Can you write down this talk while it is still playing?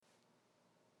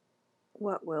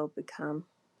what will become.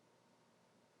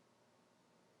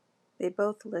 They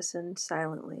both listened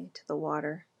silently to the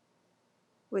water,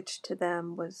 which to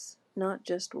them was not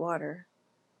just water,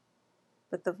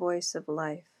 but the voice of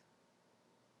life,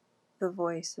 the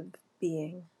voice of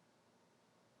being,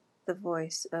 the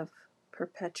voice of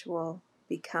perpetual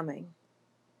becoming.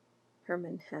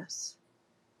 Hermann Hesse,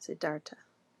 Siddhartha.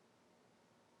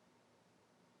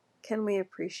 Can we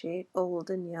appreciate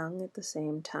old and young at the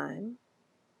same time?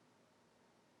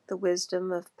 The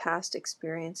wisdom of past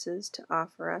experiences to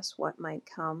offer us what might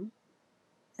come,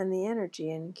 and the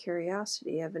energy and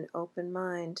curiosity of an open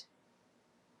mind.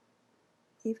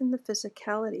 Even the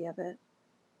physicality of it,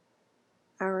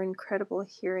 our incredible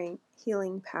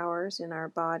healing powers in our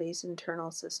body's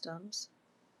internal systems,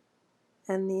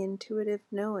 and the intuitive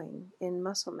knowing in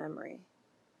muscle memory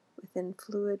within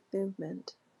fluid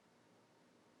movement.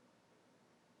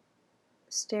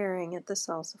 Staring at the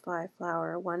salsify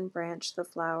flower, one branch the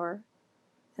flower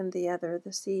and the other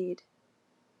the seed,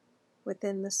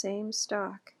 within the same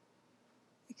stalk,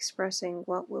 expressing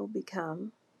what will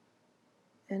become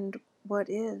and what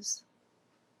is.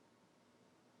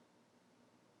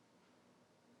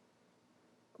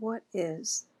 What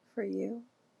is for you?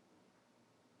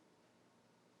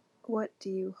 What do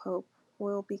you hope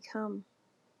will become?